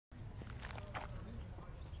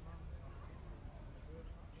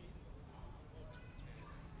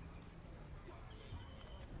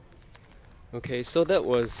Okay, so that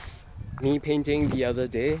was me painting the other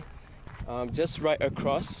day. Just right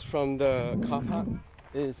across from the car park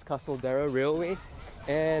is Castledare Railway,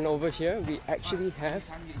 and over here we actually have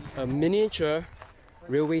a miniature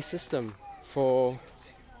railway system for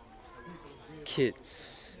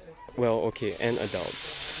kids. Well, okay, and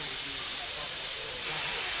adults.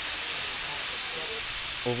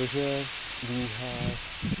 Over here we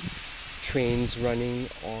have trains running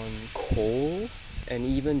on coal and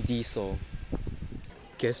even diesel.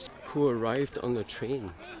 Guess who arrived on the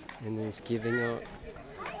train and is giving out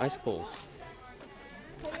ice balls?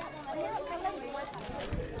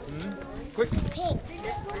 Quick! Pink.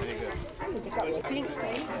 Pink,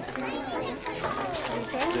 please.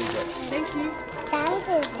 Thank you.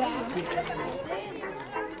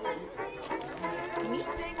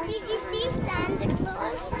 Did you see Santa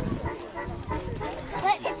Claus?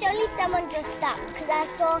 But it's only someone dressed up because I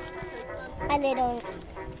saw a little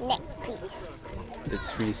neck piece.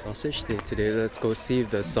 It's free sausage day today. Let's go see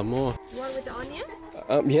if there's some more. One with the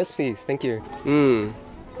onion? Yes, please. Thank you.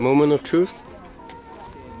 Moment of truth.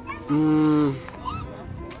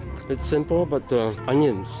 It's simple, but the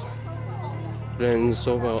onions blend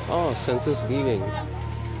so well. Oh, Santa's leaving.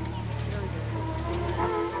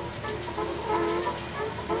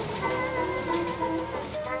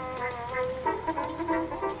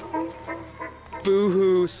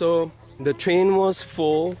 Boo-hoo! So the train was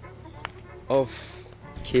full of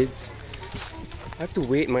kids. I have to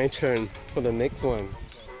wait my turn for the next one.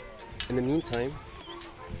 In the meantime,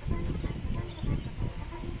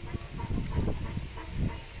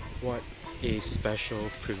 what a special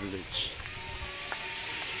privilege.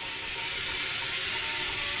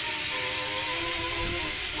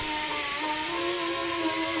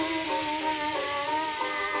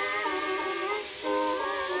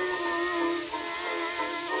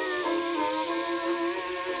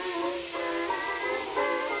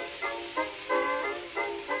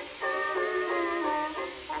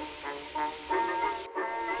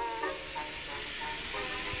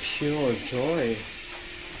 Pure joy.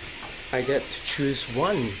 I get to choose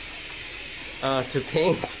one to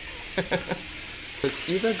paint. It's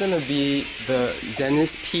either gonna be the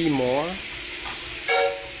Dennis P. Moore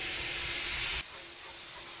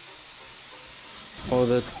or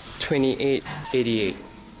the 2888.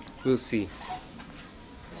 We'll see.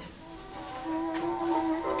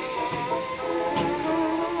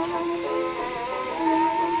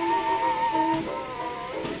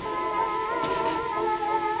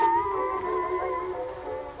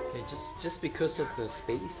 Just because of the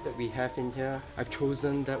space that we have in here, I've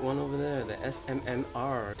chosen that one over there, the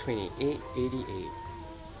SMMR 2888.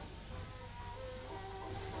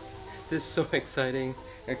 This is so exciting.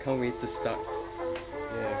 I can't wait to start.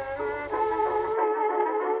 Yeah.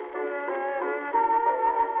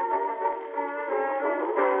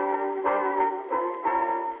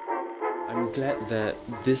 I'm glad that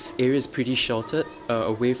this area is pretty sheltered,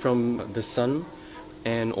 away from the sun,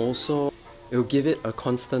 and also it will give it a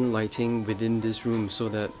constant lighting within this room so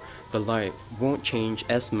that the light won't change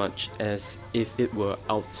as much as if it were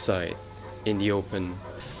outside in the open.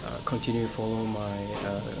 Continue to follow my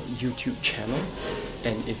YouTube channel,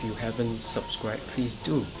 and if you haven't subscribed, please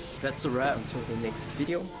do. That's a wrap until the next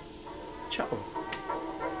video. Ciao!